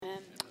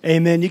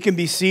Amen. You can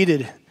be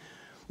seated. I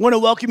want to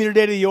welcome you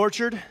today to the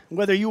Orchard.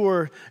 Whether you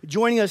are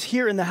joining us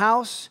here in the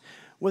house,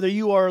 whether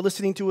you are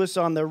listening to us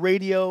on the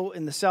radio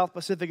in the South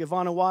Pacific of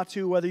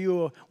Vanuatu, whether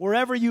you are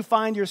wherever you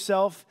find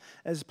yourself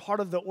as part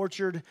of the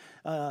Orchard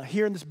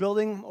here in this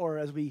building, or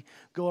as we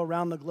go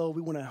around the globe,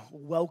 we want to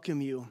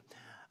welcome you.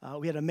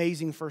 We had an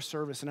amazing first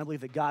service, and I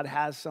believe that God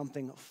has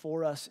something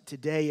for us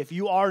today. If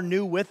you are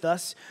new with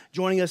us,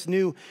 joining us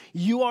new,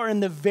 you are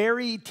in the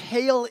very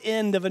tail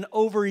end of an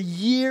over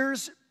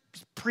years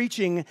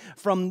preaching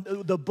from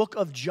the book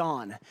of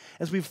John.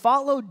 As we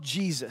followed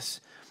Jesus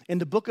in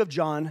the book of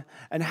John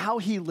and how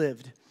he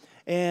lived.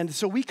 And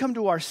so we come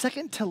to our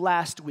second to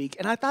last week,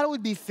 and I thought it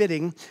would be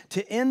fitting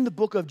to end the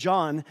book of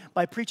John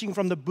by preaching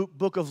from the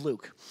book of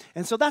Luke.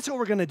 And so that's what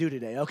we're going to do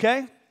today,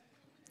 okay?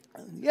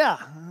 Yeah,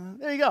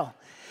 there you go.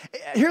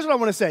 Here's what I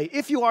want to say.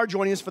 If you are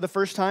joining us for the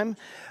first time,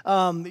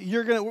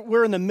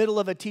 we're in the middle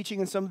of a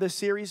teaching in some of this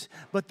series,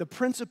 but the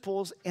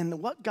principles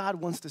and what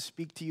God wants to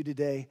speak to you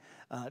today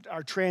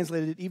are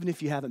translated even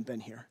if you haven't been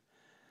here.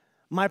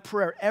 My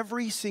prayer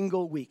every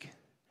single week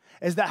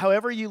is that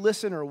however you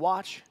listen or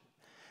watch,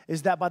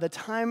 is that by the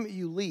time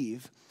you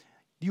leave,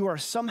 you are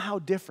somehow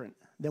different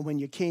than when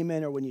you came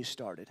in or when you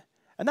started.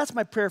 And that's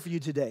my prayer for you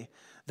today,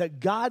 that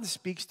God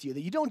speaks to you,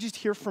 that you don't just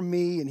hear from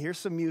me and hear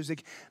some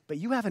music, but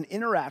you have an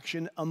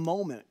interaction, a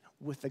moment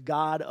with the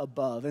God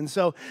above. And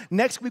so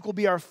next week will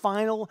be our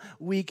final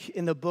week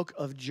in the book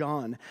of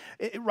John.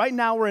 Right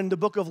now we're in the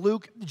book of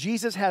Luke.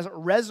 Jesus has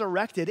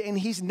resurrected, and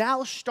he's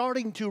now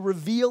starting to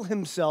reveal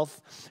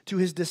himself to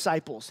his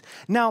disciples.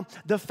 Now,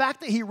 the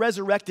fact that he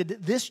resurrected,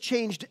 this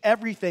changed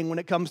everything when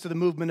it comes to the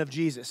movement of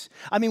Jesus.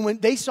 I mean, when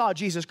they saw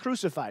Jesus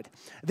crucified,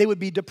 they would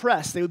be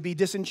depressed, they would be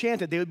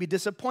disenchanted, they would be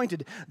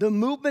disappointed. The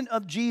movement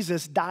of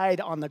Jesus died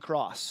on the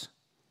cross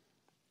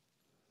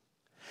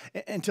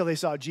until they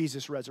saw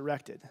Jesus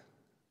resurrected.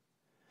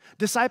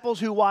 Disciples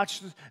who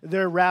watched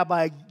their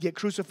rabbi get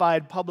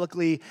crucified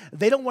publicly,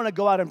 they don't want to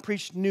go out and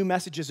preach new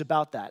messages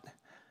about that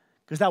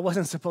because that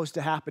wasn't supposed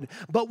to happen.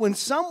 But when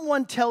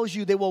someone tells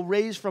you they will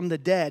raise from the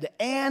dead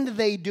and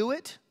they do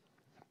it,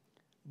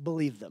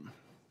 believe them.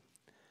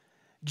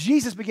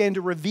 Jesus began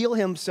to reveal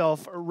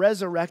himself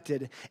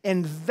resurrected,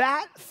 and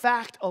that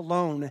fact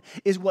alone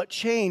is what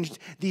changed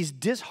these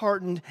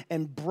disheartened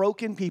and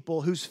broken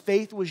people whose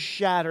faith was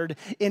shattered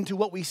into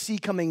what we see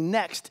coming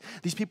next,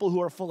 these people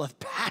who are full of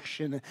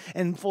passion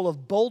and full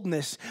of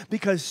boldness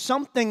because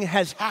something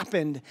has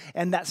happened,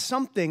 and that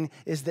something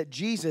is that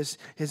Jesus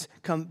has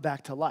come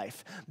back to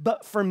life.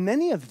 But for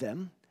many of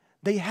them,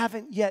 they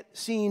haven't yet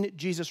seen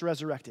Jesus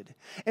resurrected.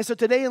 And so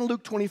today in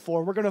Luke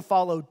 24, we're going to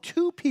follow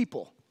two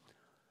people.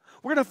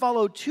 We're going to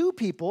follow two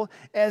people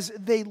as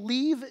they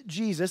leave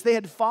Jesus. They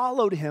had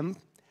followed him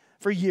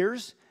for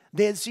years.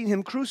 They had seen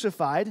him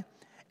crucified.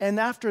 And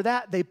after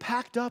that, they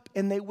packed up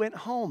and they went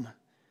home.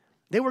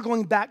 They were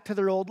going back to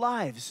their old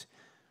lives.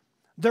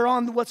 They're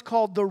on what's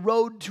called the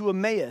road to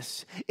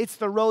Emmaus. It's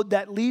the road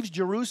that leaves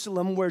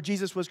Jerusalem where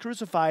Jesus was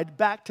crucified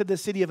back to the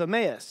city of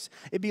Emmaus.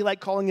 It'd be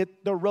like calling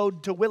it the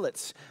road to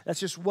Willits.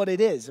 That's just what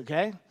it is,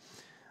 okay?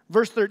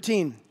 Verse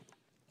 13.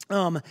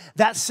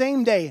 That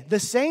same day, the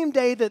same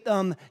day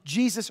that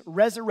Jesus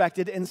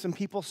resurrected and some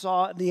people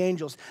saw the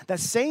angels, that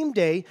same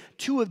day,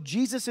 two of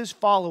Jesus'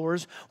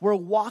 followers were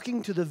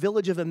walking to the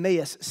village of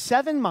Emmaus,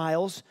 7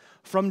 miles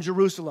from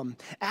Jerusalem.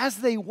 As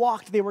they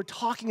walked, they were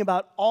talking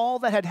about all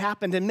that had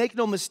happened. And make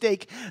no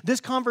mistake,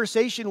 this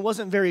conversation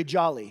wasn't very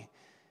jolly.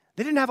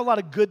 They didn't have a lot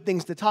of good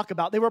things to talk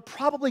about. They were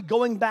probably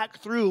going back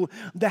through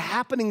the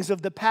happenings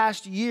of the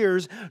past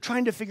years,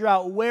 trying to figure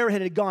out where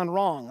it had gone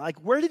wrong. Like,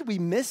 where did we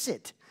miss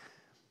it?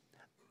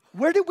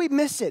 Where did we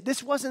miss it?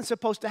 This wasn't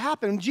supposed to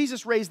happen.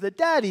 Jesus raised the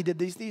dead. He did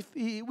these.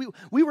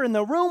 We were in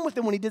the room with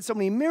him when he did so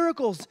many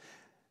miracles.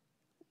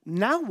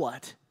 Now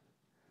what?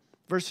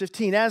 Verse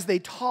 15, as they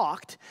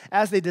talked,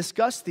 as they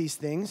discussed these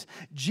things,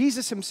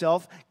 Jesus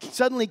himself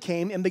suddenly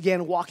came and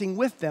began walking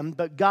with them,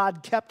 but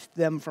God kept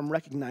them from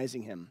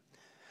recognizing him.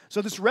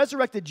 So this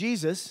resurrected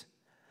Jesus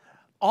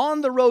on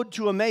the road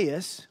to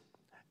Emmaus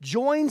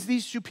joins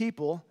these two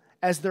people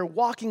as they're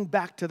walking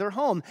back to their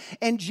home.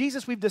 And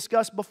Jesus, we've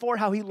discussed before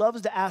how he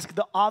loves to ask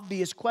the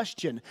obvious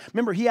question.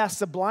 Remember, he asked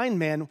the blind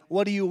man,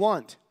 what do you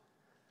want?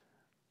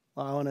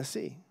 Well, I want to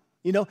see.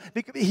 You know,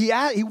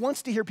 he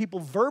wants to hear people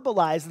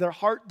verbalize their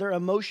heart, their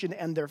emotion,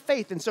 and their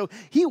faith. And so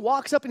he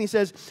walks up and he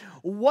says,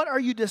 what are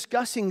you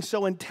discussing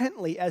so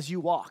intently as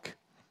you walk?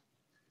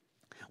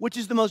 Which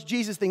is the most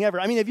Jesus thing ever.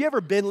 I mean, have you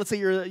ever been, let's say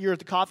you're at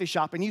the coffee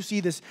shop and you see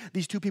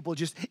these two people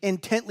just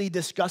intently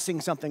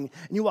discussing something,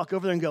 and you walk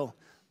over there and go,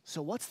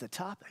 so what's the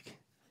topic?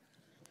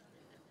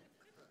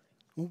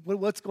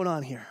 What's going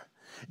on here?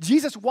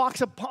 Jesus walks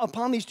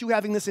upon these two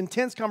having this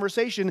intense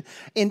conversation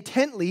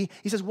intently.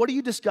 He says, what are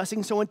you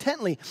discussing so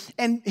intently?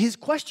 And his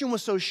question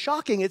was so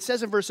shocking. It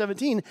says in verse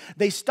 17,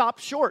 they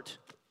stopped short.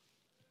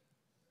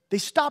 They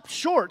stopped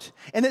short.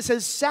 And it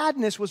says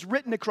sadness was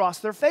written across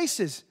their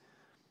faces,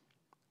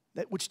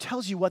 which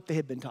tells you what they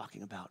had been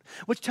talking about,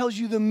 which tells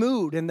you the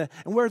mood and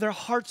where their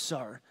hearts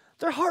are.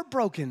 They're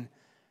heartbroken.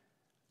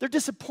 They're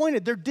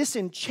disappointed. They're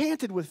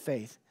disenchanted with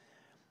faith.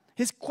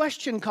 His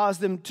question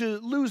caused them to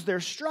lose their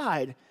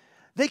stride.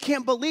 They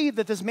can't believe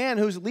that this man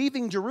who's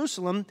leaving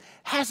Jerusalem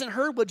hasn't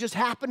heard what just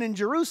happened in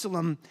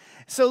Jerusalem.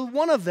 So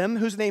one of them,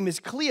 whose name is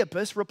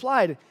Cleopas,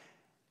 replied,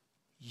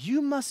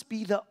 "You must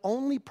be the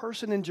only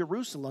person in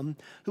Jerusalem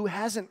who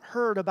hasn't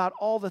heard about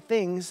all the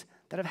things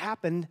that have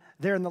happened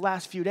there in the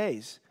last few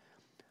days.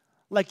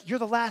 Like, you're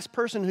the last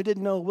person who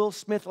didn't know Will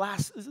Smith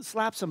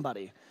slapped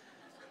somebody.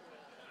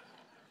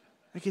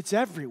 Like, it's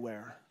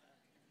everywhere.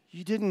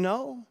 You didn't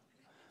know?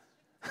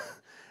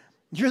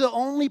 You're the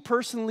only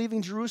person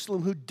leaving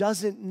Jerusalem who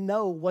doesn't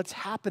know what's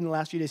happened the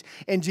last few days."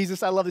 And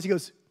Jesus, I love this, he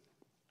goes,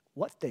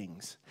 "What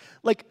things?"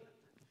 Like,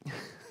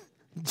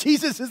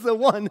 Jesus is the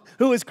one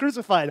who was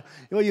crucified.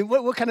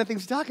 What kind of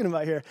things are you talking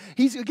about here?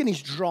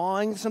 He's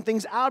drawing some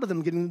things out of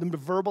them, getting them to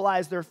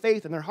verbalize their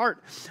faith in their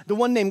heart. The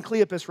one named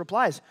Cleopas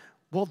replies,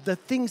 "Well, the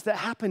things that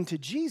happened to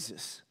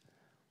Jesus,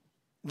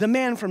 the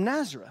man from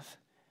Nazareth,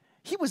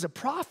 he was a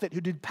prophet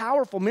who did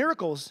powerful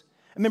miracles."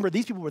 Remember,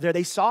 these people were there.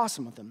 They saw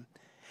some of them.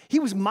 "He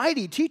was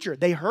mighty teacher."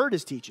 They heard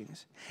his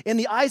teachings in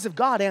the eyes of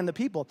God and the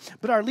people.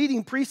 "But our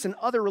leading priests and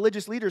other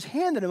religious leaders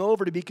handed him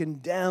over to be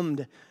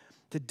condemned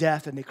to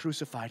death, and they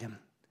crucified him."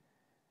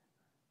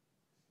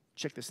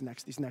 Check these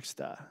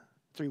next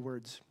 3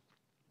 words.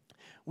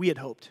 We had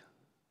hoped.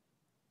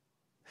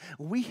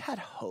 We had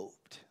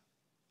hoped.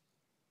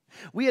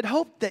 We had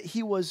hoped that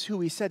he was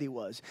who he said he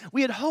was.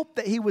 We had hoped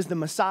that he was the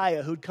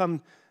Messiah who'd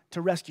come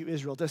to rescue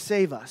Israel, to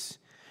save us.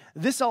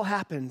 This all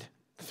happened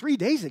 3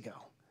 days ago.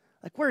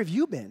 Like, where have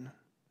you been?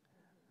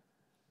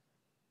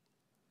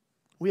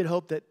 We had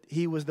hoped that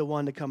he was the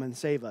one to come and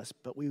save us,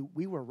 but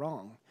we were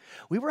wrong.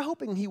 We were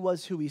hoping he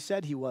was who he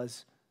said he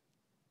was,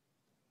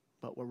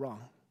 but we're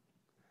wrong.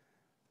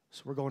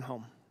 So we're going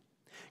home.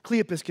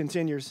 Cleopas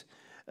continues,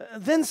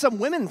 "Then some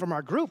women from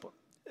our group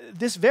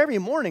this very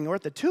morning were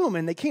at the tomb,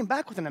 and they came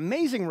back with an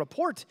amazing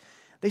report.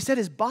 They said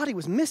his body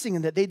was missing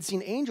and that they'd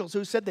seen angels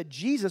who said that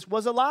Jesus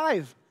was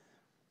alive.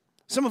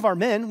 Some of our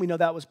men," we know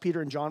that was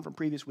Peter and John from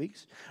previous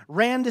weeks,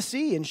 "ran to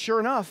see, and sure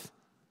enough,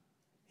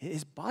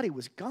 his body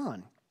was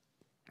gone,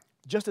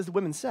 just as the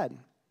women said."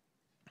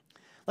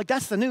 Like,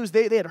 that's the news.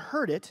 They had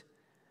heard it,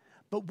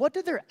 but what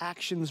did their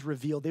actions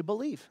reveal they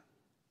believe?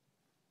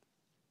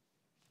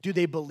 Do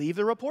they believe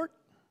the report?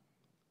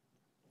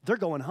 They're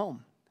going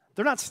home.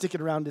 They're not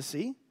sticking around to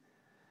see.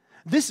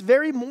 This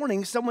very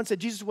morning, someone said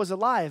Jesus was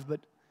alive,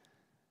 but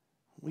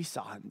we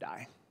saw him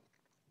die.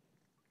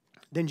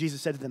 Then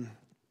Jesus said to them,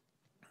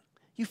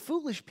 "You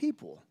foolish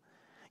people,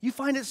 you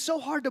find it so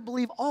hard to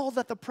believe all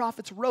that the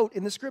prophets wrote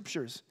in the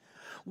scriptures.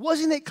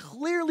 Wasn't it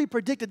clearly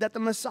predicted that the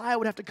Messiah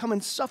would have to come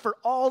and suffer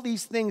all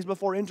these things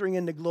before entering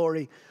into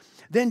glory?"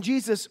 Then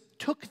Jesus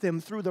took them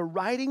through the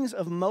writings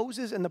of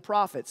Moses and the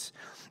prophets,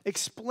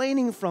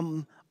 explaining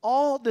from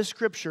all the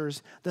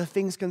scriptures the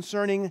things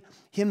concerning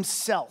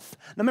himself.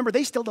 Now remember,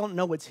 they still don't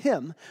know it's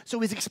him, so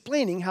he's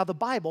explaining how the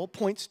Bible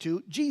points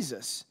to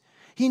Jesus.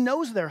 He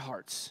knows their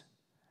hearts.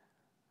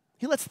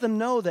 He lets them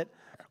know that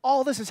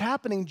all this is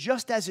happening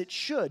just as it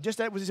should,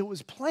 just as it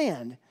was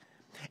planned.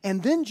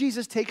 And then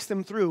Jesus takes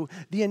them through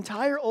the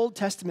entire Old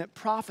Testament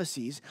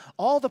prophecies,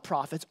 all the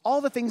prophets,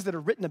 all the things that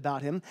are written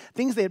about him,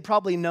 things they had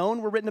probably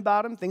known were written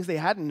about him, things they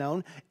hadn't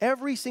known,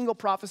 every single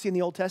prophecy in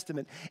the Old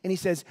Testament. And he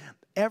says,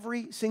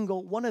 every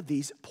single one of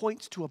these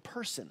points to a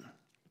person.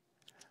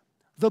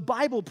 The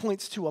Bible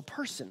points to a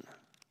person.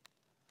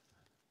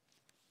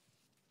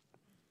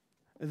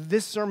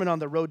 This sermon on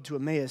the road to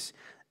Emmaus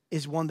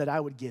is one that I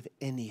would give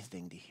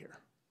anything to hear.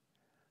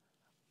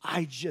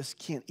 I just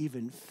can't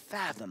even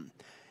fathom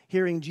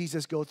hearing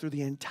Jesus go through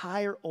the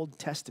entire Old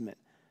Testament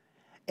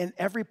and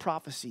every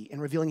prophecy and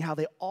revealing how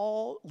they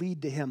all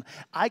lead to him.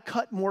 I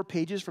cut more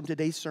pages from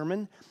today's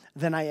sermon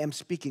than I am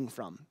speaking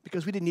from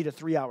because we didn't need a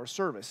 3-hour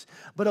service.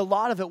 But a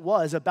lot of it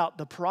was about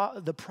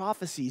the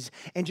prophecies,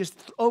 and just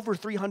over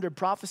 300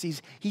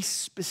 prophecies he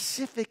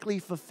specifically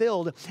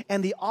fulfilled,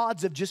 and the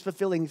odds of just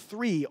fulfilling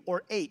 3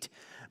 or 8.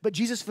 But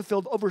Jesus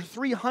fulfilled over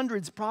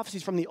 300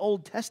 prophecies from the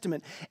Old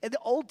Testament. In the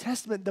Old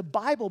Testament, the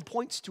Bible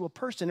points to a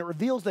person. It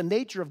reveals the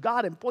nature of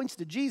God and points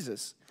to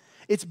Jesus.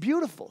 It's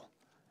beautiful.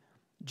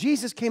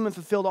 Jesus came and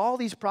fulfilled all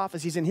these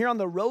prophecies. And here on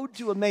the road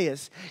to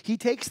Emmaus, he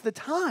takes the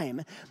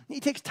time. He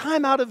takes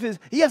time out of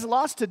he has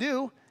lots to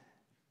do.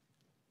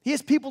 He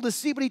has people to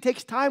see, but he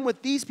takes time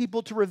with these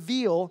people to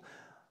reveal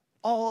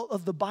all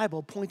of the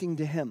Bible pointing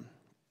to him.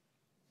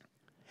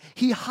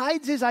 He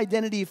hides his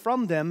identity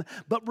from them,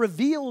 but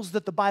reveals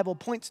that the Bible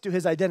points to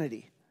his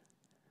identity.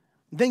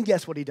 Then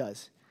guess what he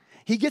does?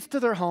 He gets to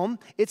their home.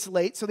 It's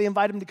late, so they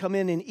invite him to come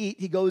in and eat.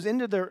 He goes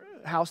into their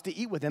house to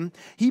eat with them.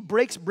 He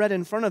breaks bread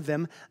in front of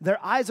them. Their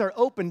eyes are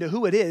open to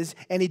who it is,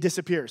 and he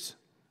disappears.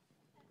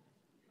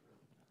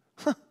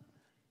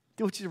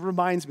 Which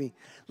reminds me,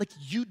 like,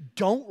 you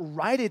don't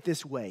write it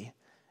this way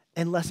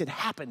unless it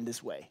happened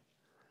this way.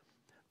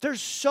 There's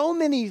so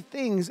many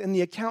things in the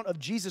account of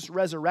Jesus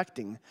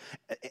resurrecting,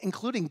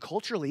 including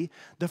culturally,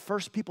 the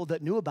first people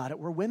that knew about it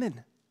were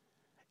women.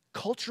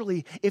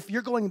 Culturally, if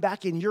you're going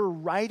back and you're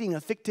writing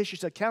a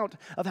fictitious account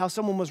of how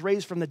someone was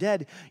raised from the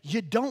dead,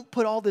 you don't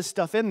put all this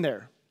stuff in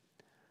there.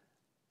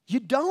 You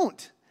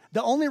don't.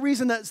 The only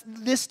reason that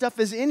this stuff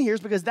is in here is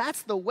because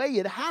that's the way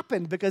it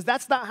happened, because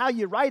that's not how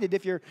you write it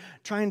if you're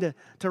trying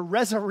to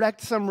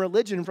resurrect some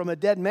religion from a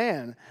dead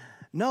man.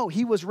 No,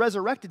 he was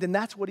resurrected, and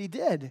that's what he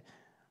did.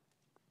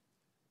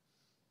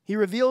 He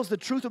reveals the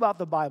truth about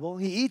the Bible,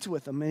 he eats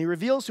with them, and he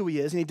reveals who he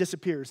is, and he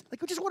disappears.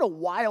 Like, just what a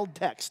wild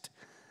text.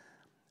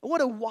 What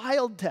a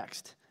wild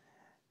text.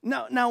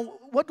 Now,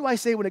 what do I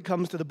say when it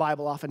comes to the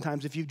Bible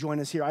oftentimes if you join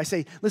us here? I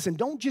say, listen,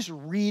 don't just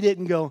read it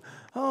and go,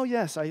 oh,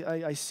 yes,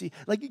 I see.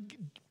 Like,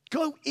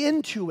 go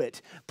into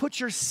it. Put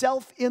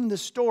yourself in the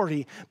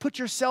story. Put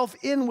yourself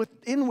in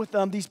with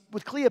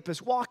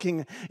Cleopas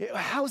walking.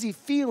 How's he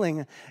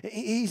feeling?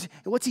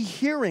 What's he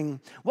hearing?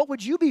 What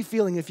would you be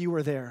feeling if you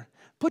were there?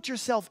 Put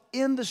yourself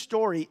in the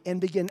story and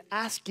begin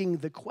asking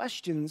the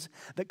questions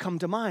that come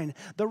to mind.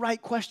 The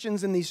right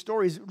questions in these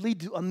stories lead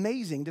to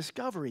amazing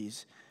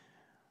discoveries.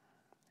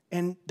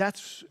 And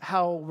that's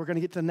how we're going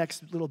to get to the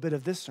next little bit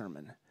of this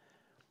sermon.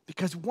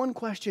 Because one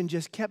question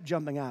just kept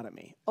jumping out at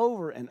me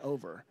over and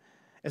over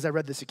as I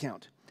read this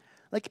account.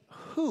 Like,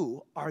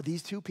 who are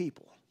these two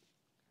people?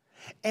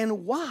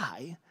 And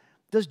why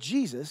does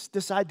Jesus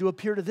decide to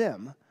appear to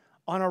them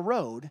on a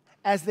road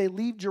as they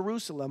leave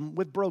Jerusalem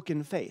with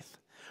broken faith?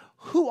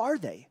 Who are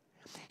they?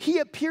 He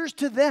appears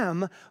to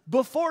them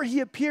before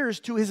he appears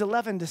to his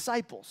 11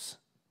 disciples.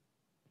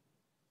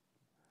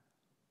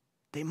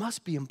 They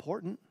must be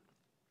important.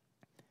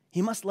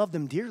 He must love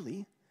them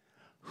dearly.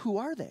 Who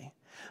are they?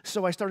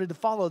 So I started to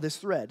follow this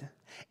thread.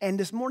 And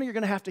this morning you're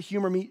going to have to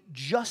humor me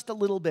just a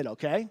little bit,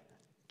 okay?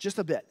 Just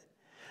a bit.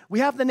 We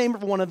have the name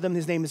of one of them.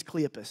 His name is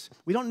Cleopas.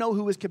 We don't know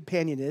who his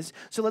companion is,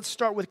 so let's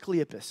start with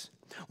Cleopas.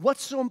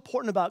 What's so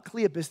important about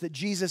Cleopas that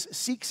Jesus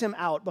seeks him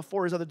out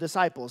before his other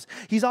disciples?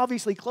 He's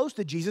obviously close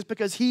to Jesus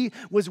because he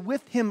was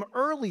with him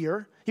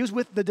earlier. He was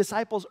with the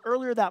disciples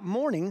earlier that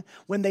morning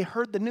when they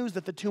heard the news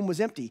that the tomb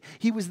was empty.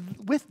 He was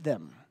with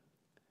them.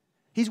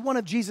 He's one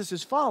of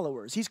Jesus'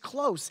 followers. He's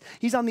close.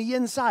 He's on the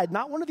inside.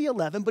 Not one of the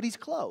 11, but he's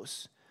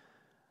close.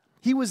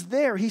 He was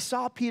there. He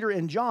saw Peter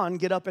and John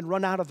get up and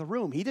run out of the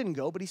room. He didn't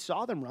go, but he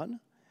saw them run.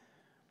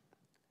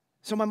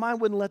 So my mind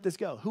wouldn't let this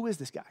go. Who is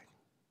this guy?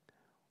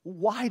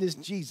 Why does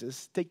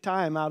Jesus take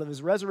time out of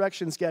his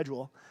resurrection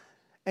schedule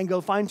and go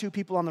find two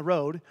people on the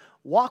road,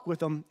 walk with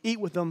them,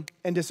 eat with them,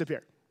 and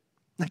disappear?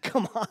 Like,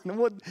 come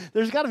on.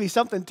 There's got to be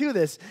something to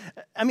this.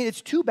 I mean,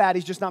 it's too bad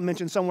he's just not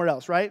mentioned somewhere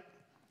else, right?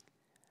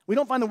 We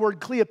don't find the word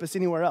Cleopas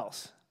anywhere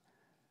else.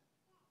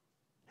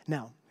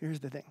 Now,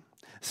 here's the thing.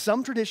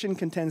 Some tradition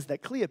contends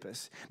that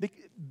Cleopas,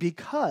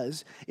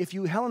 because if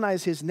you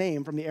Hellenize his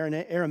name from the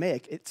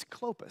Aramaic, it's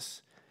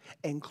Clopas.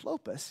 And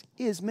Clopas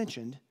is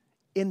mentioned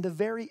in the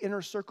very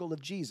inner circle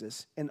of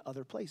Jesus in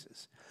other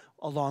places,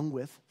 along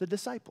with the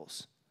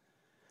disciples.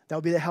 That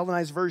would be the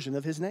Hellenized version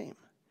of his name.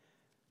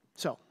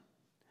 So,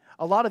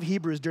 a lot of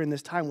Hebrews during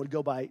this time would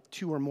go by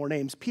two or more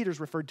names. Peter's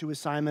referred to as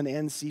Simon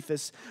and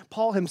Cephas.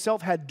 Paul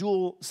himself had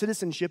dual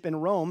citizenship in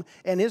Rome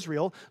and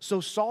Israel, so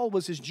Saul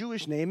was his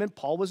Jewish name and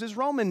Paul was his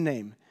Roman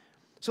name.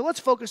 So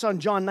let's focus on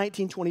John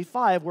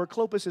 19:25, where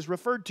Clopas is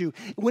referred to.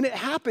 When it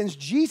happens,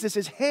 Jesus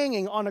is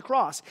hanging on a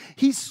cross.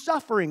 He's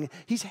suffering.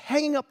 He's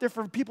hanging up there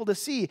for people to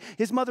see.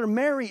 His mother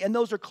Mary and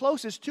those are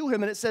closest to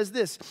him. And it says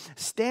this,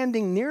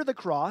 standing near the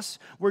cross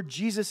were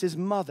Jesus'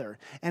 mother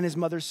and his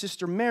mother's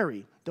sister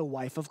Mary, the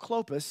wife of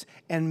Clopas,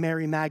 and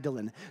Mary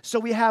Magdalene. So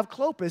we have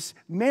Clopas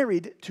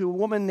married to a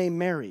woman named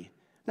Mary.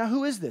 Now,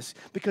 who is this?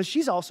 Because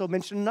she's also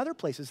mentioned in other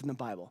places in the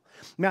Bible.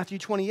 Matthew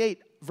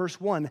 28,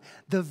 verse 1,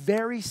 the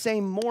very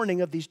same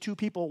morning of these two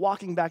people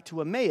walking back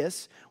to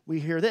Emmaus, we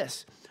hear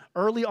this.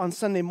 Early on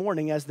Sunday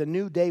morning, as the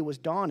new day was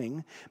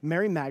dawning,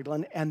 Mary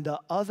Magdalene and the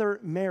other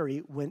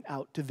Mary went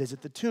out to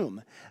visit the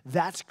tomb.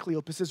 That's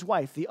Cleopas'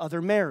 wife, the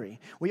other Mary.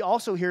 We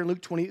also hear in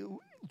Luke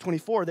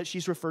 24 that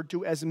she's referred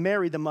to as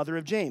Mary, the mother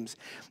of James.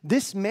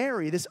 This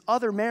Mary, this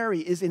other Mary,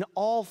 is in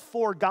all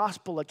four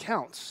gospel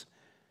accounts.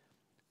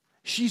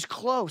 She's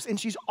close, and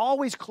she's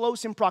always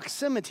close in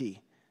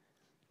proximity.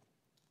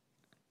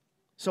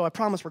 So I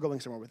promise we're going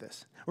somewhere with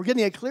this. We're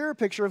getting a clearer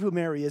picture of who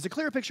Mary is, a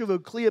clearer picture of who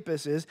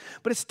Cleopas is,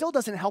 but it still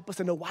doesn't help us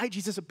to know why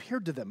Jesus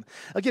appeared to them.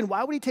 Again,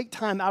 why would he take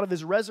time out of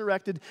his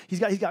resurrected, he's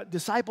got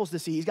disciples to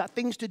see, he's got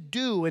things to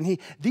do, and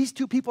these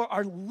two people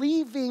are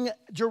leaving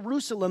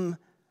Jerusalem.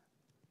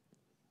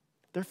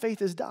 Their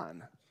faith is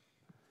done.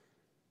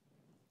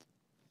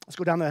 Let's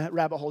go down the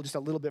rabbit hole just a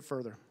little bit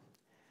further.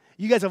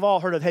 You guys have all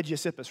heard of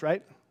Hegesippus,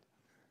 right?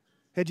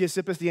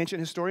 Hegesippus, the ancient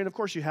historian, of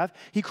course you have.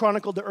 He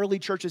chronicled the early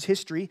church's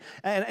history.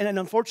 And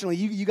unfortunately,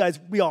 you guys,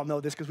 we all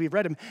know this because we've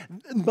read him.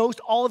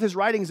 All of his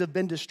writings have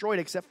been destroyed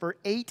except for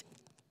 8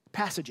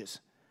 passages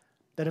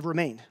that have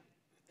remained.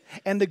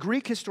 And the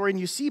Greek historian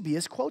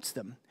Eusebius quotes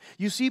them.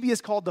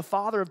 Eusebius, called the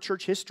father of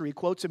church history,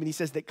 quotes him and he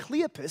says that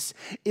Cleopas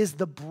is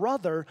the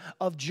brother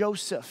of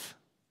Joseph.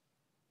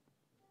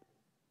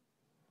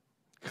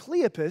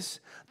 Cleopas,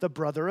 the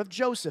brother of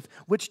Joseph.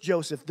 Which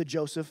Joseph? The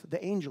Joseph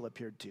the angel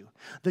appeared to.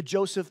 The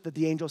Joseph that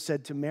the angel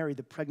said to Mary,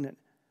 the pregnant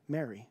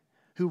Mary,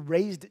 who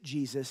raised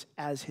Jesus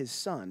as his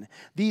son.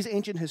 These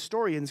ancient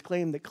historians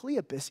claim that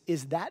Cleopas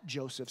is that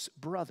Joseph's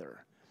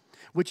brother.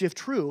 which, if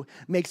true,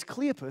 makes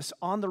Cleopas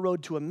on the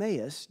road to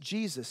Emmaus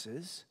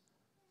Jesus'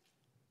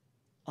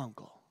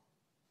 uncle.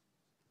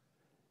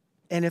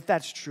 And if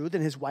that's true,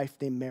 then his wife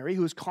named Mary,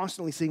 who is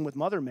constantly seen with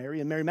Mother Mary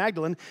and Mary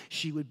Magdalene,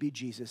 she would be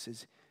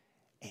Jesus'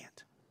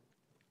 aunt.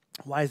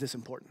 Why is this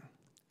important?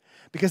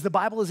 Because the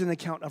Bible is an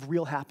account of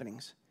real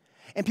happenings.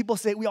 And people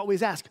say, we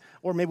always ask,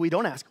 or maybe we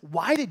don't ask,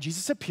 why did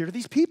Jesus appear to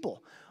these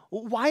people?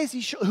 Why is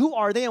he, who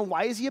are they and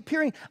why is he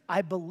appearing?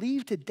 I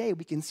believe today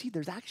we can see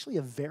there's actually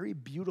a very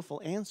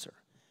beautiful answer.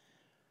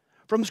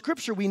 From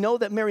Scripture, we know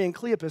that Mary and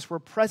Cleopas were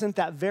present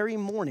that very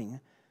morning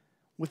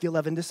with the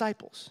 11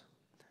 disciples.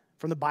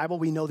 From the Bible,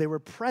 we know they were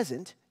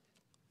present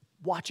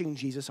watching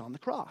Jesus on the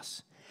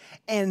cross.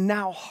 And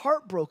now,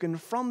 heartbroken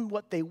from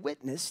what they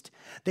witnessed,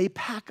 they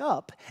pack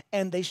up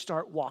and they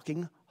start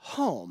walking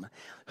home.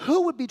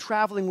 Who would be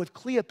traveling with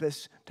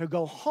Cleopas to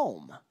go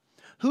home?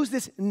 Who's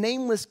this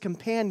nameless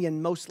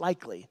companion most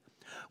likely?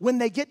 When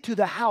they get to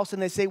the house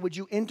and they say, would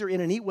you enter in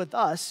and eat with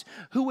us?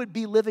 Who would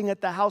be living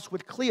at the house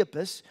with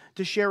Cleopas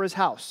to share his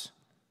house?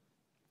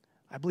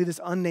 I believe this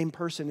unnamed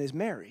person is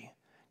Mary.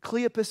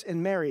 Cleopas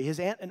and Mary, his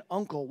aunt and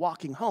uncle,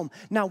 walking home.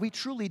 Now, we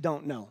truly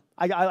don't know.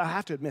 I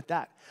have to admit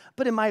that.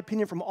 But in my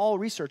opinion, from all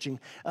researching,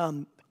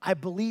 I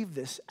believe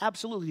this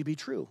absolutely to be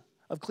true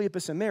of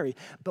Cleopas and Mary.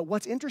 But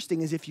what's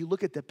interesting is if you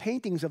look at the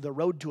paintings of the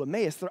road to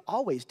Emmaus, they're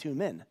always two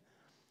men.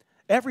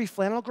 Every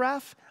flannel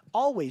graph,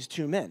 always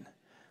two men.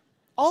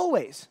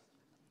 Always.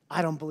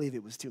 I don't believe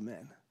it was two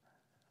men.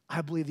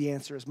 I believe the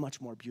answer is much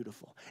more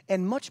beautiful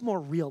and much more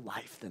real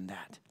life than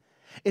that.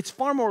 It's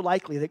far more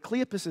likely that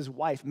Cleopas'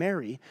 wife,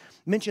 Mary,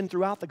 mentioned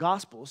throughout the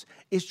Gospels,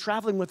 is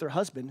traveling with her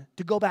husband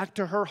to go back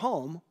to her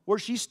home where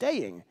she's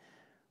staying.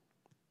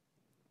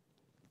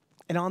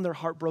 And on their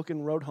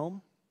heartbroken road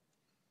home,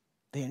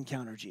 they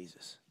encounter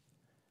Jesus.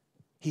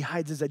 He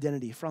hides his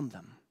identity from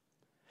them.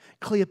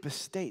 Cleopas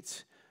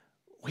states,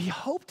 we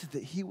hoped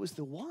that he was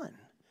the one.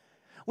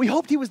 We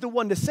hoped he was the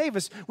one to save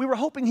us. We were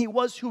hoping he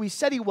was who he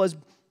said he was.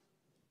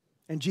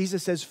 And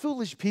Jesus says,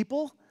 foolish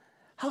people,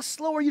 how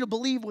slow are you to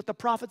believe what the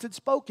prophets had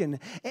spoken?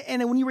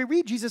 And when you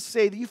read Jesus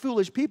say that you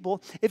foolish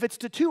people, if it's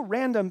to two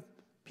random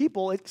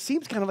people, it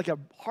seems kind of like a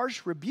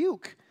harsh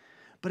rebuke.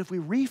 But if we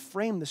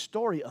reframe the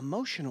story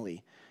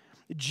emotionally,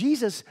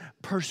 Jesus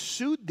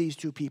pursued these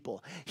two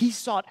people. He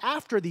sought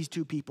after these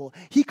two people.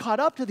 He caught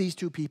up to these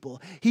two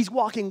people. He's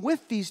walking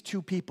with these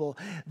two people.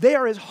 They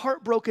are his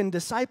heartbroken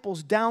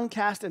disciples,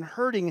 downcast and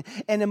hurting.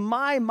 And in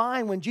my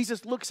mind, when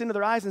Jesus looks into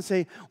their eyes and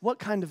say, what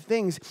kind of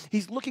things?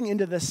 He's looking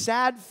into the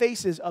sad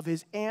faces of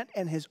his aunt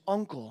and his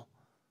uncle,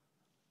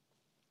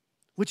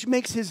 which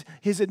makes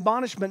his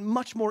admonishment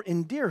much more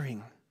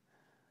endearing.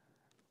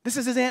 This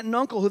is his aunt and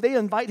uncle who they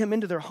invite him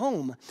into their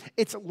home.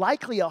 It's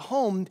likely a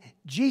home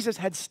Jesus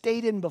had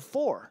stayed in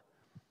before.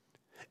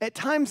 At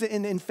times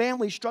in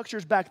family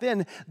structures back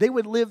then, they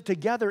would live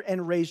together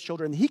and raise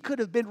children. He could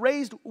have been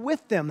raised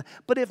with them,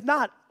 but if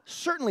not,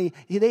 certainly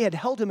they had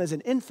held him as an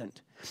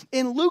infant.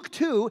 In Luke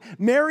 2,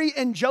 Mary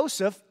and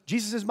Joseph,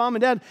 Jesus' mom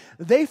and dad,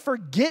 they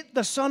forget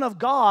the Son of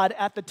God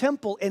at the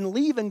temple and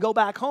leave and go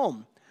back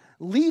home,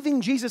 leaving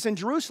Jesus in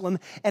Jerusalem,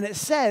 and it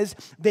says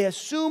they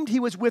assumed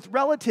he was with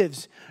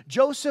relatives.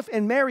 Joseph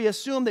and Mary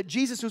assumed that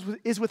Jesus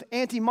is with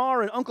Auntie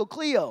Mar and Uncle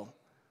Cleo.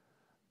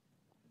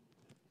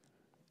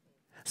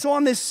 So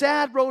on this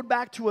sad road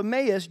back to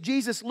Emmaus,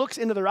 Jesus looks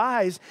into their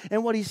eyes,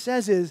 and what he's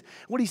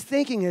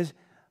thinking is,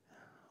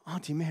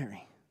 Auntie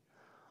Mary,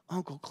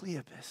 Uncle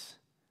Cleopas,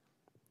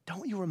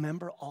 don't you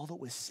remember all that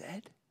was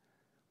said?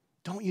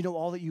 Don't you know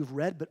all that you've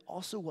read, but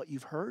also what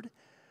you've heard?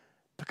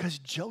 Because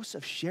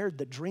Joseph shared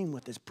the dream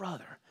with his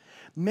brother.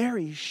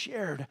 Mary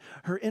shared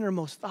her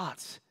innermost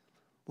thoughts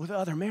with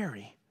other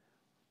Mary.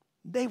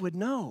 They would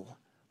know.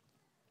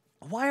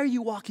 Why are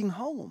you walking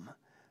home?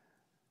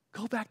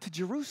 Go back to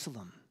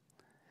Jerusalem.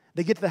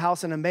 They get to the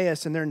house in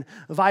Emmaus and they're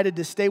invited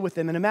to stay with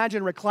them. And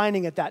imagine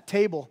reclining at that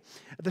table.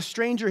 The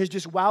stranger has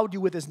just wowed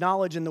you with his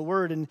knowledge in the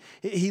word, and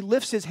he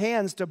lifts his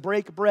hands to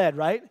break bread,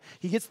 right?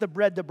 He gets the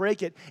bread to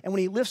break it, and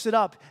when he lifts it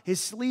up,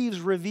 his sleeves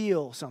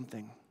reveal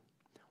something.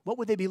 What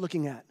would they be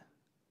looking at?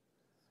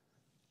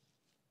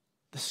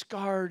 The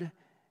scarred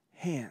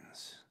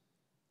hands.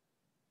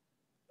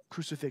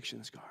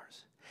 Crucifixion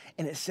scars.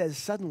 And it says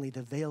suddenly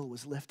the veil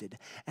was lifted.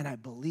 And I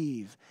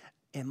believe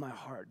in my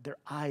heart their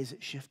eyes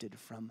shifted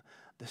from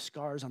the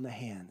scars on the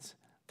hands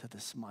to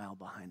the smile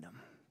behind them.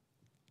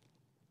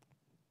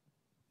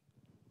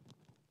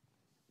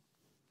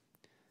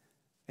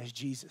 As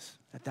Jesus,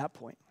 at that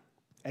point,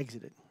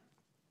 exited.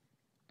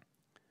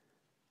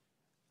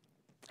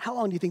 How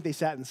long do you think they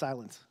sat in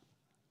silence?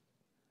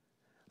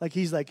 Like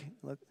he's like,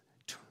 look,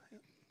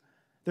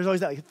 there's always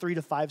that like 3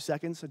 to 5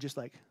 seconds of just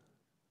like,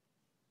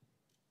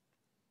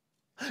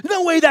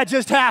 no way that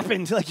just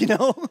happened. Like,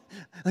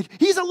 like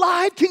he's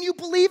alive. Can you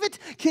believe it?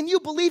 Can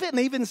you believe it? And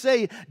they even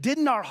say,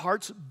 didn't our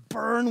hearts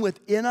burn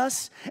within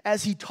us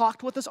as he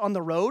talked with us on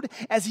the road?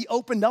 As he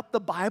opened up the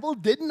Bible,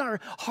 didn't our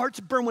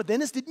hearts burn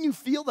within us? Didn't you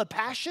feel the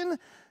passion?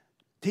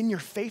 Didn't your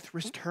faith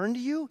return to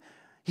you?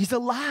 He's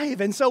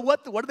alive. And so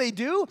what do they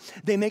do?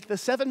 They make the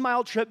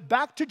 7-mile trip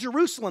back to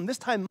Jerusalem, this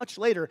time much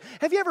later.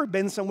 Have you ever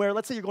been somewhere,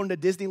 let's say you're going to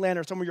Disneyland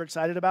or somewhere you're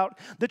excited about?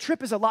 The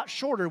trip is a lot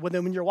shorter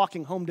than when you're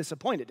walking home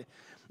disappointed.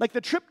 Like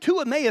the trip to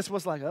Emmaus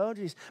was like, oh,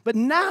 geez. But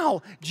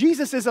now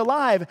Jesus is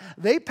alive.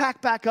 They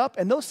pack back up,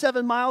 and those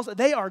 7 miles,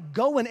 they are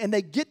going, and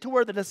they get to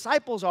where the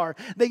disciples are.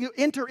 They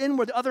enter in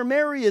where the other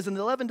Mary is and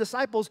the 11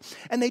 disciples,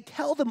 and they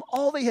tell them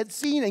all they had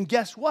seen. And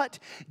guess what?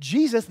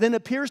 Jesus then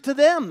appears to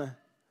them.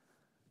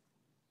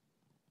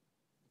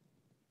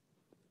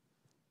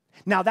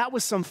 Now, that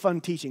was some fun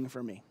teaching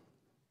for me.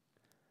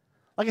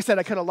 Like I said,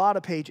 I cut a lot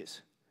of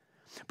pages.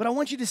 But I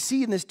want you to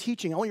see in this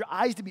teaching, I want your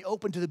eyes to be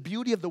open to the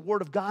beauty of the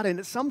Word of God, and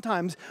that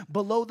sometimes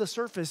below the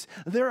surface,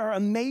 there are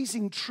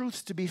amazing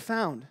truths to be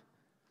found.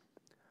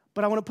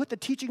 But I want to put the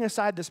teaching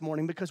aside this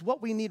morning because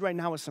what we need right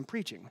now is some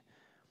preaching.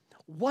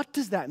 What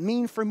does that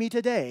mean for me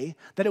today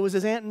that it was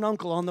his aunt and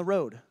uncle on the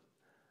road?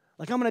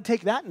 Like, I'm going to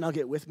take that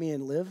nugget with me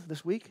and live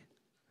this week?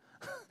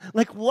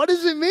 Like, what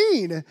does it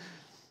mean?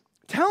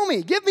 Tell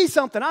me, give me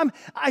something.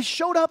 I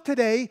showed up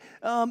today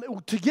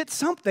to get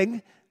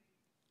something.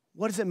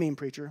 What does it mean,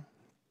 preacher?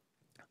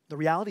 The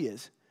reality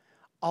is,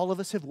 all of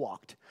us have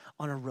walked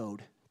on a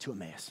road to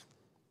Emmaus.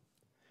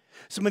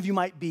 Some of you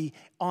might be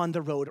on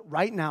the road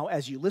right now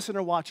as you listen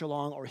or watch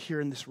along or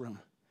here in this room.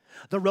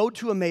 The road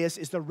to Emmaus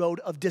is the road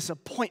of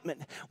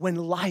disappointment when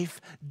life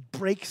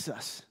breaks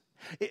us.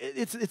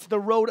 It's the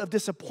road of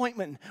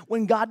disappointment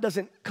when God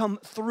doesn't come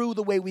through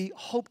the way we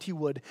hoped he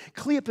would.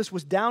 Cleopas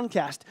was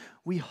downcast.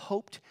 We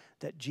hoped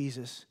that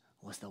Jesus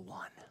was the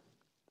one.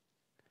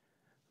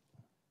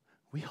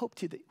 We had hoped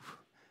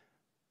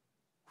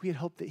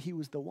that he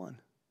was the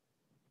one,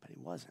 but he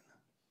wasn't.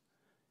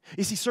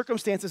 You see,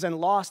 circumstances and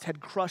loss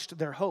had crushed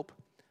their hope.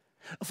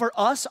 For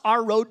us,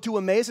 our road to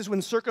Emmaus is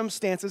when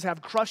circumstances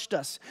have crushed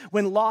us,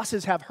 when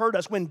losses have hurt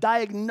us, when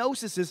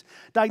diagnoses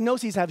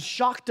have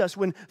shocked us,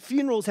 when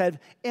funerals have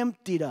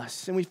emptied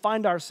us, and we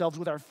find ourselves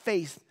with our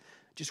faith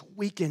just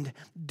weakened,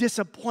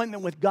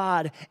 disappointment with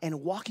God,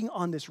 and walking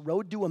on this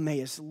road to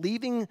Emmaus,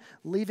 leaving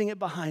it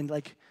behind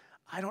like,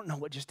 I don't know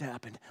what just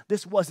happened.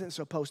 This wasn't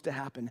supposed to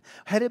happen.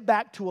 Headed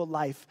back to a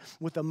life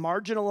with a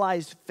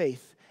marginalized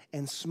faith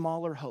and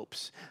smaller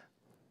hopes.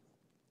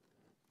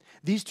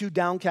 These two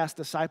downcast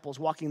disciples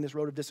walking this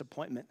road of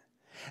disappointment,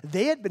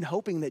 they had been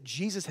hoping that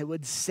Jesus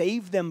would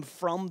save them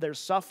from their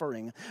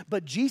suffering,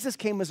 but Jesus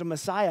came as a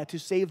Messiah to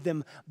save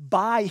them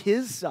by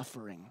his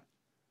suffering.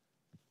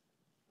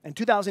 And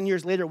 2,000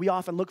 years later, we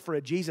often look for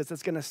a Jesus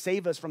that's going to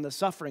save us from the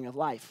suffering of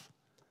life.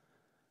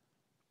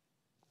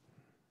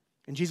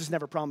 And Jesus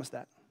never promised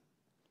that.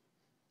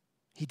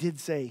 He did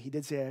say,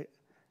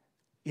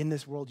 in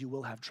this world you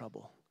will have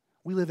trouble.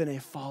 We live in a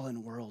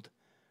fallen world.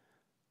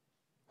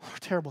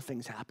 Terrible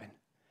things happen,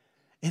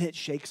 and it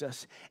shakes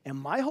us. And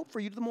my hope for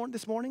you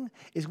this morning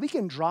is we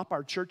can drop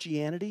our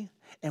churchianity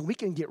and we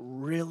can get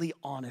really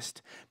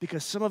honest,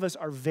 because some of us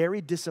are very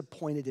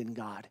disappointed in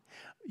God.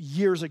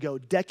 Years ago,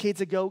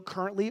 decades ago,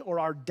 currently, or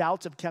our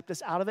doubts have kept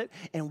us out of it,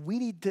 and we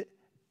need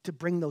to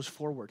bring those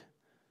forward.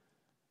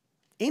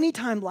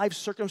 Anytime life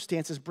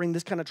circumstances bring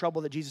this kind of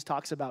trouble that Jesus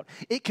talks about,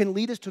 it can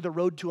lead us to the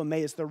road to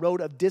Emmaus, the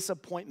road of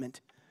disappointment.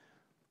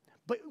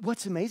 But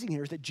what's amazing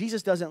here is that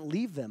Jesus doesn't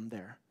leave them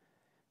there.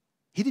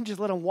 He didn't just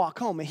let them walk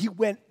home. He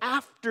went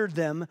after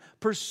them,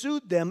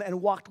 pursued them,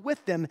 and walked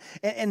with them.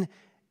 And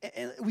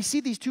we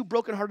see these two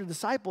brokenhearted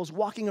disciples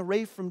walking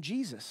away from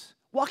Jesus,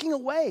 walking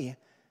away.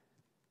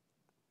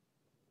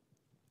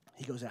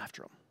 He goes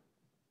after them.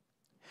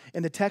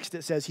 In the text,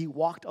 it says he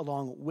walked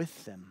along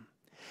with them.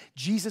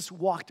 Jesus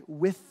walked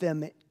with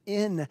them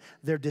in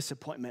their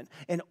disappointment.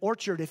 And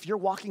Orchard, if you're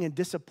walking in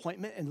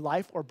disappointment in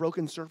life or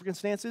broken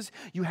circumstances,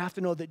 you have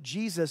to know that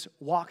Jesus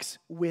walks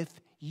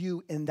with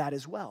you in that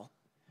as well.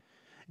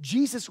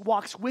 Jesus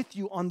walks with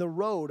you on the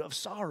road of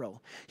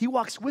sorrow. He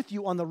walks with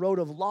you on the road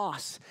of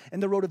loss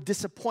and the road of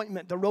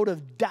disappointment, the road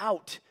of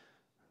doubt.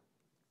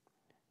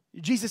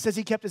 Jesus says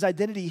he kept his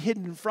identity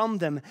hidden from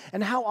them.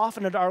 And how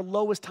often at our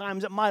lowest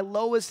times, at my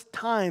lowest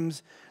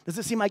times, does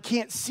it seem I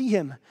can't see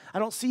him? I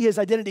don't see his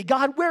identity.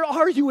 God, where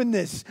are you in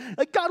this?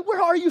 Like, God,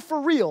 where are you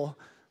for real?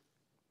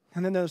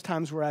 And then those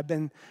times where I've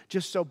been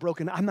just so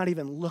broken, I'm not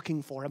even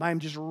looking for him. I'm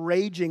just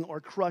raging or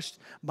crushed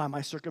by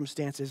my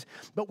circumstances.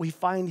 But we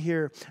find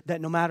here that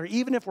no matter,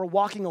 even if we're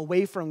walking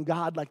away from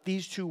God like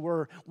these two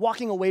were,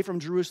 walking away from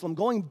Jerusalem,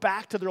 going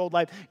back to their old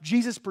life,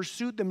 Jesus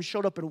pursued them,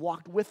 showed up, and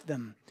walked with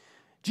them.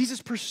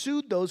 Jesus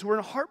pursued those who were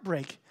in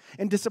heartbreak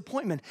and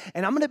disappointment.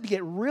 And I'm going to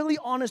get really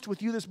honest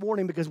with you this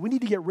morning because we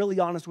need to get really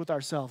honest with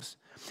ourselves.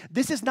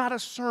 This is not a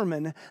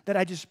sermon that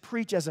I just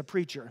preach as a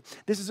preacher.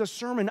 This is a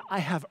sermon I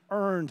have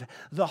earned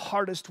the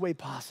hardest way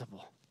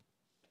possible.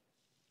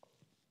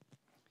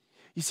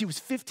 You see, it was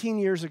 15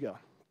 years ago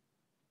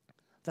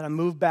that I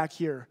moved back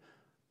here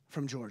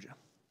from Georgia.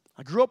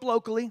 I grew up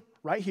locally,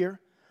 right here,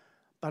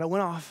 but I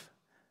went off.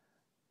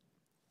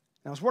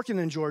 And I was working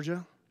in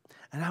Georgia.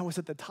 And I was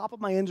at the top of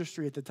my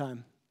industry at the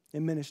time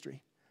in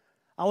ministry.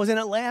 I was in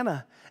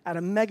Atlanta at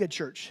a mega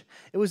church.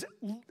 It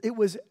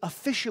was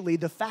officially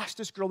the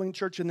fastest growing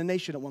church in the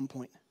nation at one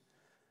point.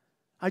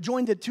 I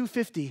joined at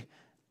 250. It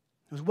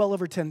was well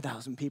over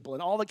 10,000 people,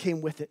 and all that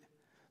came with it.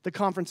 The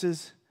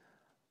conferences,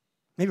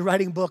 maybe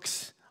writing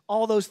books,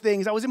 all those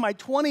things. I was in my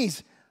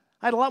 20s.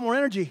 I had a lot more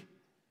energy,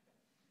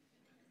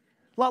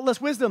 a lot less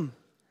wisdom.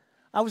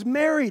 I was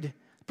married,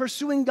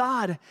 pursuing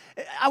God.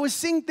 I was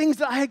seeing things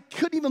that I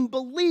couldn't even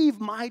believe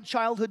my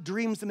childhood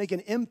dreams to make an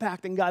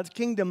impact in God's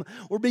kingdom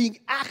were being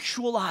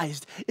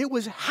actualized. It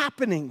was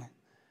happening.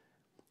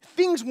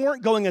 Things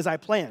weren't going as I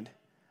planned.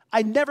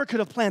 I never could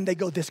have planned they'd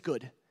go this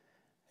good.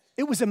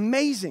 It was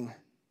amazing.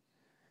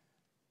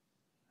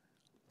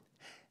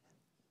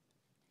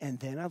 And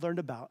then I learned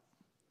about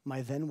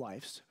my then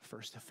wife's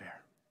first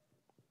affair.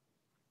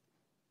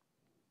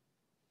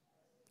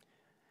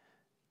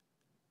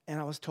 And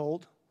I was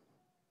told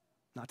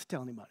not to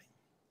tell anybody,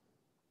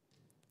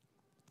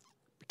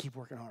 but keep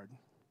working hard.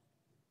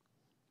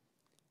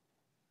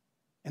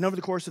 And over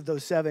the course of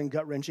those 7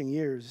 gut-wrenching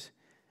years,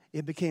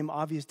 it became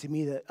obvious to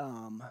me that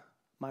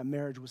my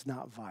marriage was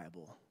not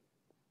viable.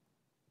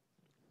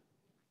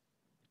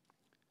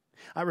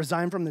 I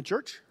resigned from the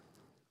church.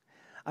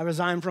 I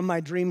resigned from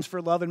my dreams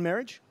for love and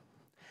marriage.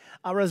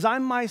 I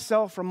resigned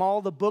myself from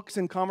all the books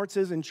and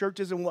conferences and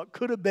churches and what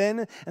could have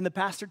been, and the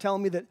pastor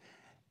telling me that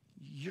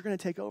you're going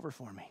to take over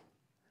for me.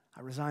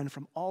 I resigned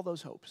from all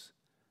those hopes.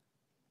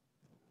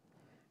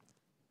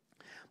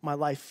 My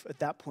life at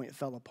that point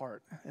fell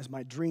apart as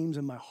my dreams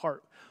and my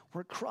heart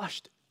were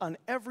crushed on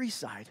every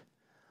side.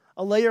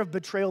 A layer of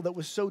betrayal that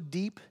was so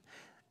deep,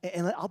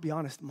 and I'll be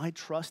honest, my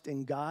trust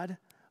in God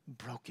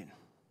broken.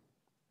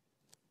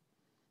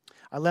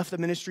 I left the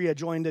ministry. I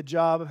joined a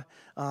job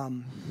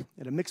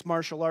at a mixed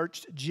martial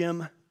arts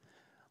gym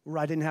where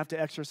I didn't have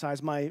to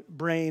exercise my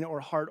brain or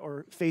heart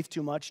or faith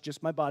too much,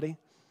 just my body.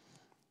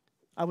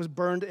 I was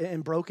burned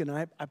and broken.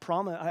 I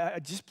promise, I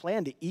just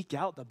planned to eke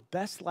out the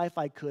best life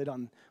I could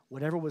on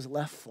whatever was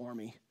left for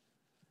me.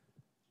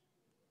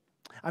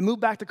 I moved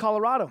back to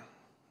Colorado.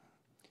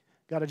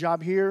 Got a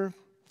job here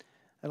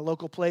at a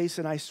local place,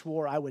 and I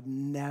swore I would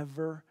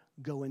never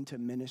go into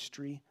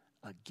ministry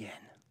again.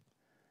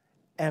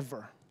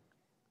 Ever.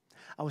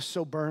 I was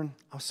so burned.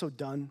 I was so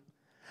done.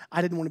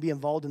 I didn't want to be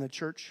involved in the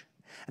church.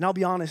 And I'll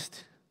be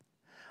honest,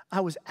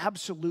 I was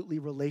absolutely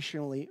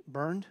relationally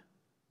burned.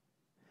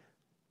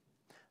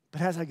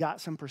 But as I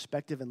got some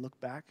perspective and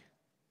looked back,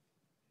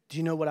 do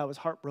you know what I was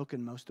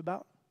heartbroken most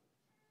about?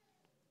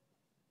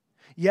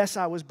 Yes,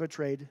 I was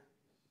betrayed.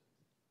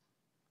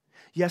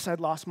 Yes, I'd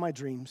lost my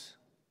dreams.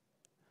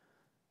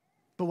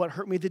 But what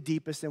hurt me the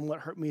deepest and what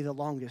hurt me the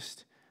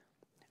longest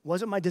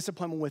wasn't my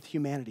disappointment with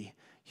humanity.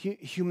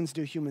 Humans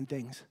do human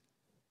things.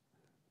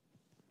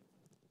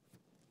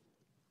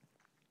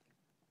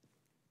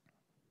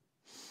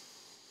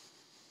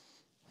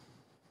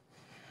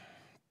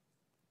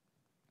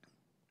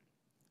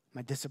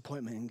 My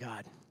disappointment in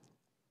God.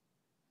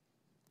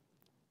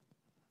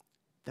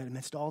 That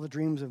amidst all the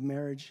dreams of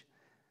marriage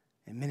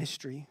and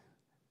ministry,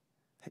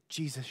 that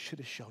Jesus should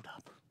have showed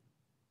up.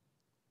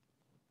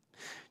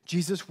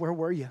 Jesus, where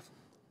were you?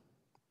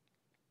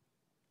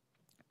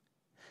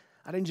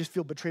 I didn't just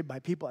feel betrayed by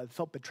people, I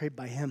felt betrayed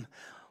by him.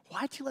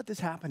 Why'd you let this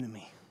happen to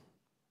me?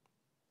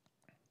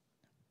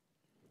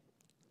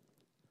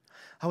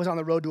 I was on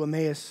the road to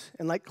Emmaus,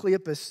 and like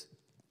Cleopas,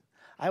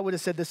 I would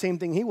have said the same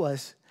thing he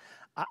was.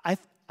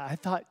 I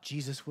thought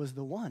Jesus was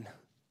the one.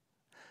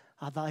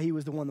 I thought he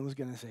was the one that was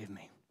going to save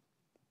me.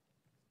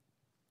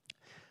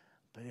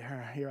 But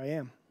here I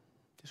am,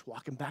 just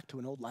walking back to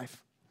an old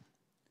life.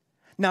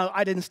 Now,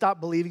 I didn't stop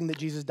believing that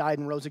Jesus died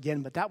and rose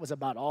again, but that was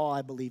about all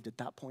I believed at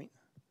that point.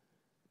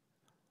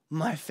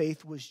 My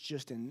faith was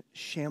just in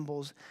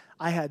shambles.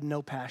 I had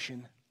no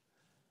passion.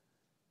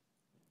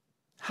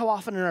 How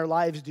often in our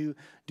lives do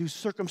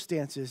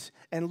circumstances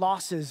and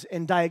losses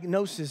and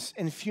diagnoses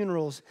and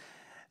funerals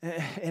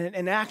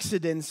and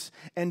accidents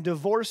and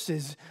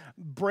divorces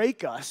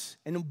break us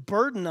and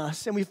burden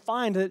us, and we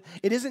find that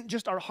it isn't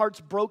just our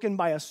hearts broken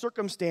by a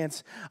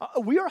circumstance.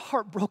 We are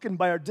heartbroken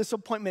by our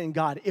disappointment in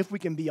God, if we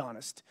can be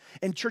honest.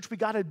 And church, we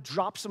got to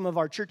drop some of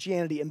our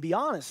churchianity and be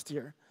honest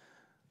here.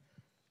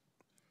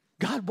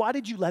 God, why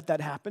did you let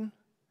that happen?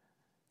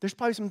 There's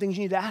probably some things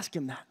you need to ask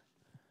him that.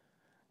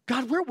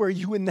 God, where were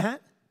you in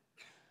that?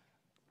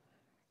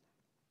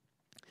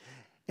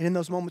 And in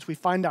those moments, we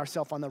find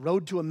ourselves on the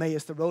road to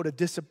Emmaus, the road of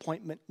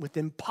disappointment with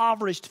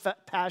impoverished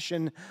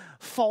passion,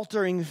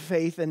 faltering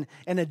faith, and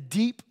a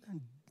deep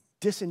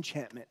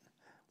disenchantment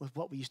with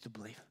what we used to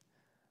believe.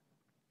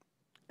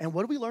 And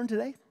what do we learn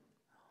today?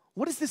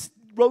 What does this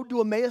road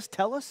to Emmaus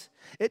tell us?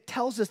 It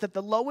tells us that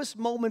the lowest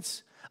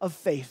moments of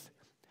faith,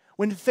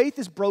 when faith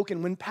is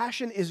broken, when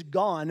passion is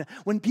gone,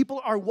 when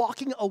people are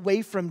walking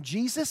away from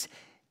Jesus,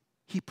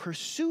 he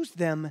pursues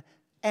them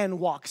and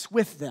walks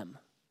with them.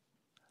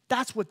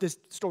 That's what this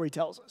story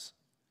tells us.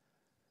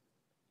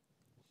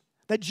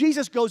 That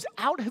Jesus goes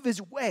out of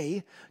his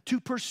way to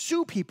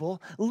pursue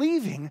people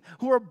leaving,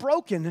 who are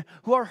broken,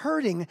 who are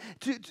hurting,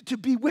 to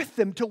be with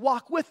them, to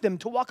walk with them,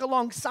 to walk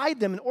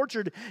alongside them. In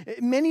Orchard,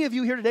 many of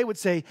you here today would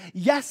say,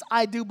 yes,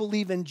 I do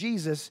believe in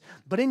Jesus,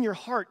 but in your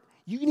heart,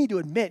 you need to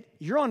admit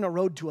you're on the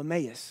road to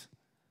Emmaus.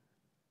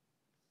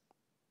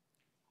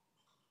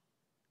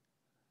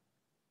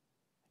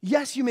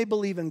 Yes, you may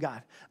believe in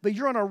God, but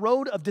you're on a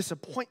road of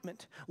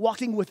disappointment,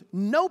 walking with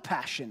no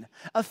passion,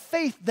 a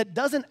faith that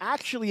doesn't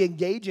actually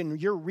engage in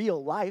your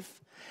real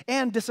life,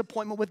 and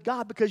disappointment with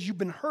God because you've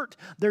been hurt,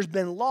 there's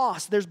been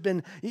loss,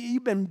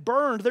 you've been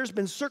burned, there's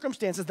been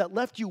circumstances that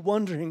left you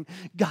wondering,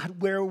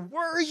 God, where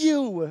were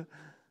you?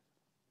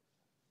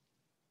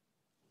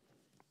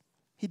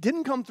 He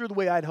didn't come through the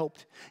way I'd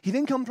hoped. He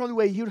didn't come through the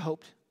way you'd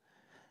hoped.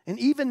 And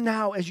even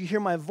now, as you hear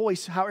my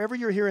voice, however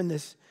you're hearing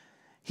this,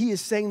 He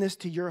is saying this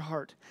to your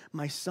heart.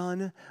 My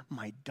son,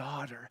 my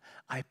daughter,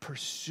 I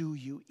pursue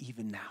you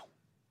even now.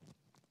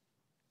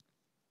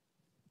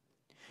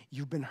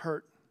 You've been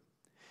hurt.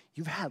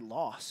 You've had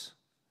loss.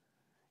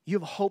 You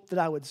have hope that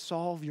I would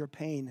solve your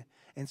pain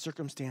and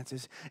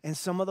circumstances. And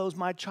some of those,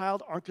 my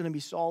child, aren't going to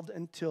be solved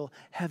until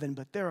heaven.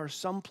 But there are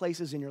some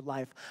places in your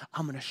life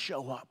I'm going to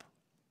show up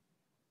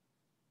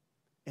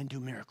and do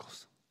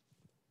miracles.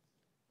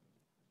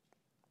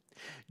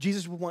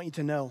 Jesus would want you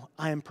to know,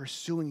 I am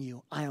pursuing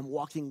you. I am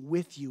walking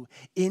with you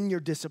in your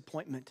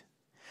disappointment.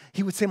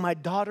 He would say, my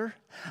daughter,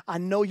 I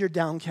know you're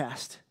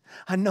downcast.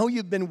 I know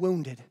you've been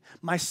wounded.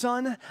 My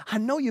son, I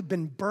know you've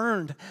been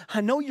burned.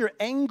 I know you're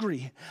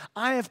angry.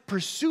 I have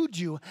pursued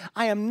you.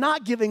 I am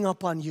not giving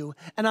up on you,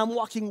 and I'm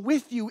walking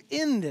with you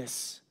in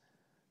this.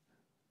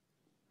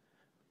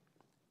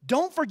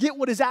 Don't forget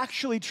what is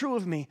actually true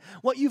of me,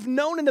 what you've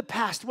known in the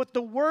past, what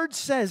the Word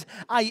says.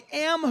 I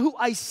am who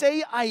I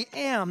say I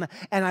am,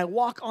 and I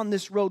walk on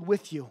this road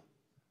with you.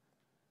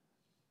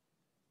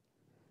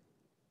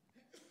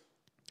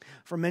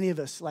 For many of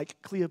us,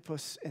 like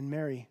Cleopas and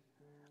Mary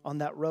on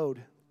that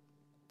road.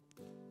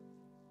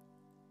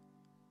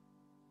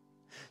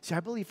 See,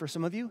 I believe for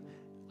some of you,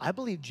 I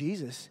believe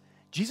Jesus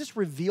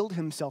revealed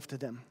Himself to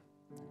them.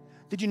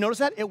 Did you notice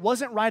that? It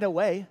wasn't right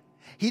away.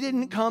 He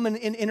didn't come and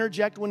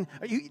interject when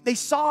they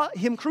saw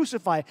Him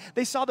crucified.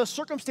 They saw the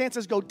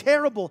circumstances go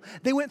terrible.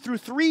 They went through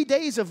 3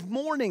 days of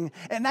mourning,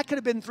 and that could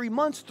have been 3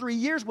 months, 3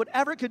 years,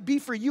 whatever it could be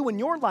for you in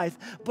your life.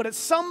 But at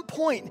some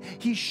point,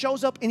 He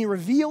shows up and He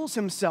reveals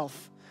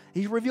Himself.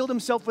 He revealed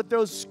Himself with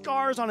those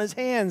scars on His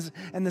hands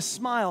and the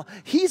smile.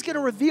 He's going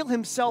to reveal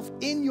Himself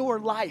in your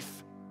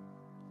life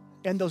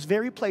and those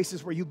very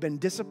places where you've been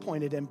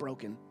disappointed and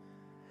broken.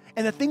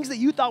 And the things that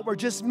you thought were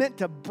just meant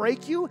to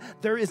break you,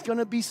 there is going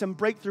to be some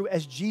breakthrough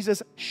as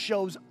Jesus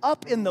shows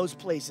up in those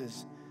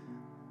places.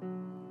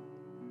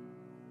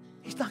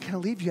 He's not going to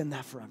leave you in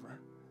that forever.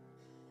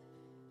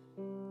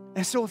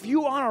 And so if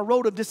you're on a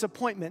road of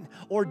disappointment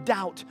or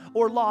doubt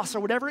or loss or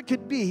whatever it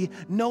could be,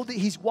 know that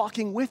He's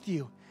walking with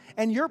you.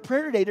 And your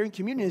prayer today during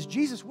communion is,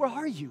 Jesus, where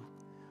are you?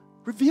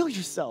 Reveal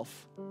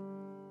yourself.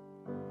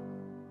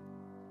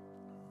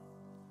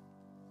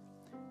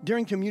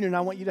 During communion,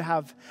 I want you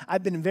to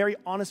I've been very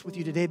honest with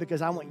you today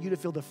because I want you to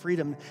feel the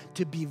freedom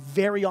to be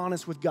very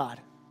honest with God.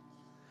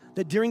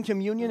 That during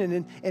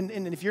communion,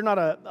 and if you're not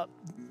a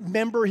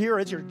member here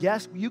as your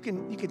guest, you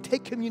can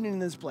take communion in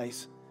this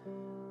place.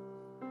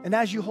 And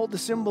as you hold the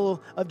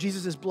symbol of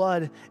Jesus'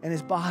 blood and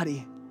His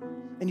body,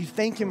 and you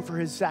thank Him for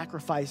His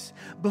sacrifice,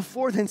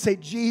 before then say,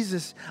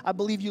 Jesus, I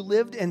believe you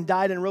lived and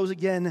died and rose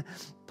again,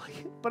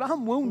 but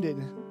I'm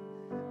wounded,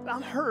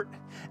 I'm hurt,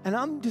 and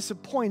I'm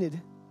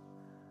disappointed.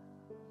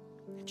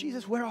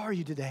 Jesus, where are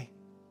you today?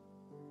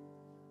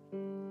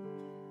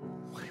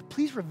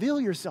 Please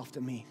reveal yourself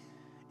to me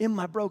in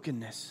my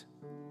brokenness.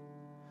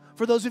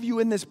 For those of you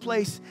in this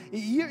place,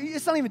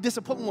 it's not even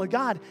disappointment with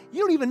God.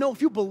 You don't even know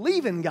if you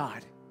believe in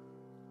God.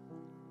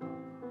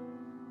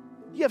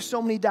 You have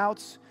so many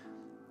doubts,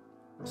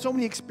 so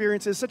many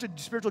experiences, such a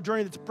spiritual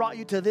journey that's brought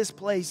you to this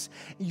place.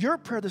 Your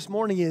prayer this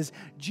morning is,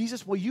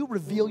 Jesus, will you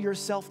reveal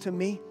yourself to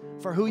me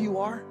for who you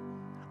are?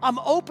 I'm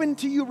open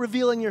to you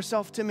revealing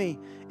yourself to me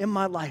in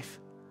my life.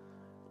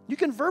 You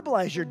can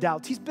verbalize your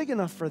doubts. He's big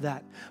enough for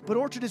that. But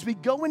Orchard, as we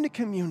go into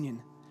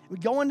communion, we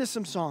go into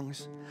some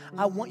songs,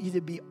 I want you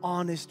to be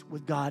honest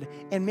with God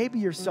and maybe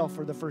yourself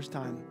for the first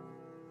time.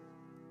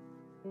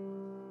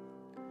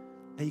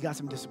 That you got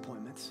some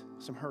disappointments,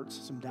 some hurts,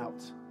 some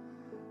doubts.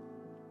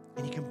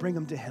 And you can bring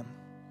them to Him.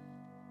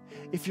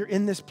 If you're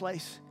in this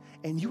place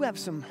and you have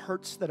some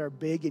hurts that are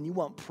big and you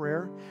want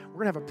prayer,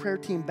 we're going to have a prayer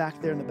team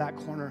back there in the back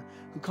corner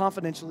who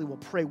confidentially will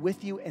pray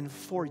with you and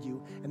for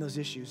you in those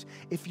issues.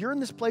 If you're in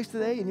this place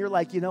today and you're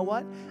like, you know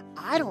what?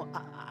 I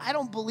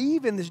don't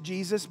believe in this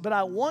Jesus, but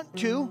I want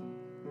to.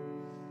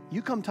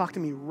 You come talk to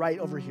me right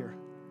over here.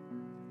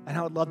 And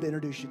I would love to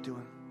introduce you to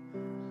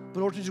Him.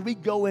 But Orchard, as we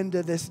go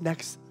into this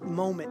next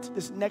moment,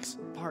 this next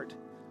part,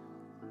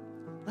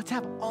 let's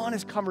have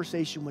honest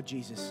conversation with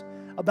Jesus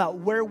about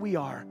where we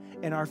are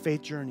in our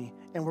faith journey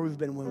and where we've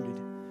been wounded.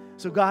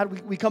 So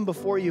God, we come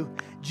before you.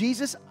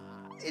 Jesus,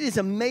 it is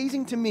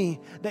amazing to me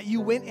that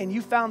you went and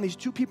you found these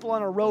two people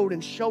on a road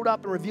and showed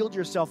up and revealed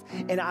yourself.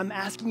 And I'm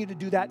asking you to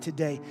do that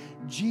today.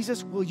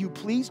 Jesus, will you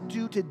please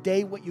do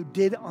today what you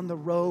did on the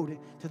road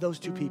to those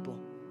two people?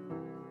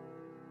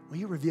 Will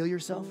you reveal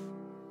yourself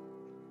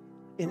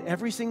in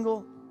every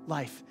single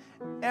life,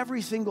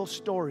 every single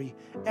story,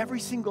 every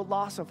single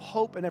loss of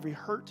hope and every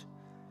hurt?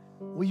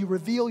 Will you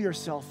reveal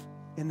yourself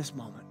in this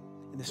moment,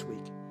 in this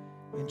week?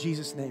 In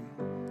Jesus' name.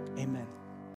 Amen.